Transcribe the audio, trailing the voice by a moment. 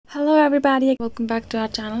everybody, welcome back to our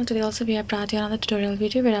channel. Today also we have brought you another tutorial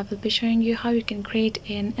video where I will be showing you how you can create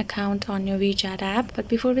an account on your WeChat app. But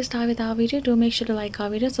before we start with our video, do make sure to like our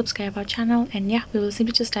video, subscribe our channel, and yeah, we will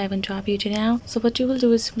simply just dive into our video now. So what you will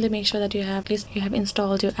do is simply make sure that you have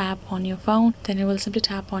installed your app on your phone. Then you will simply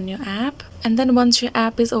tap on your app, and then once your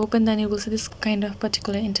app is open, then you will see this kind of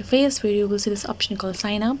particular interface where you will see this option called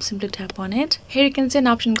sign up. Simply tap on it. Here you can see an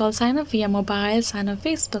option called sign up via mobile, sign up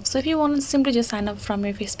Facebook. So if you want to simply just sign up from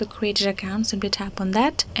your Facebook created account, simply tap on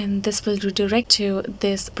that, and this will redirect to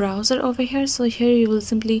this browser over here. So here you will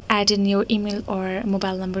simply add in your email or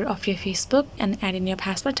mobile number of your Facebook and add in your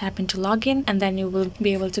password, tap into login, and then you will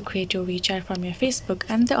be able to create your WeChat from your Facebook.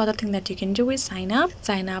 And the other thing that you can do is sign up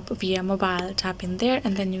via mobile. Tap in there,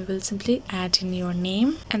 and then you will simply add in your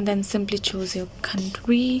name, and then simply choose your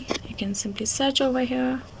country. You can simply search over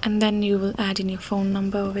here, and then you will add in your phone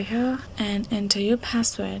number over here and enter your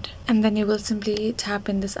password, and then you will simply tap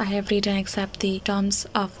in this I have read and accept the terms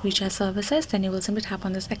of WeChat services. Then you will simply tap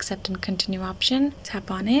on this accept and continue option, tap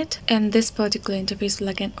on it, and this particular interface will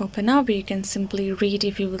again open up where you can simply read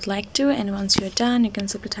if you would like to. And once you're done, you can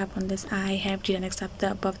simply tap on this I have read and accept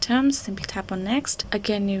the above terms, simply tap on next.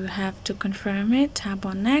 Again, you have to confirm it, tap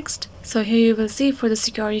on next. So here you will see for the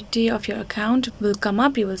security of your account will come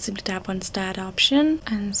up. You will simply tap on start option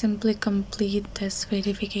and simply complete this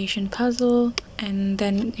verification puzzle, and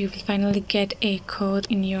then you will finally get a code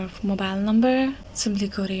in your mobile number. Simply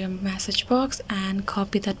go to your message box and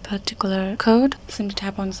copy that particular code. Simply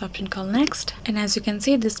tap on this option called next, and as you can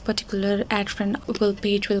see, this particular add friend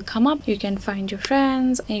page will come up. You can find your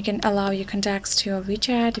friends and you can allow your contacts to your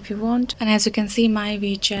WeChat if you want. And as you can see, my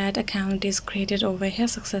WeChat account is created over here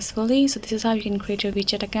successfully. So this is how you can create your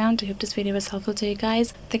WeChat account. I hope this video was helpful to you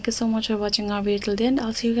guys. Thank you so much for watching our video till the end.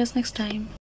 I'll see you guys next time.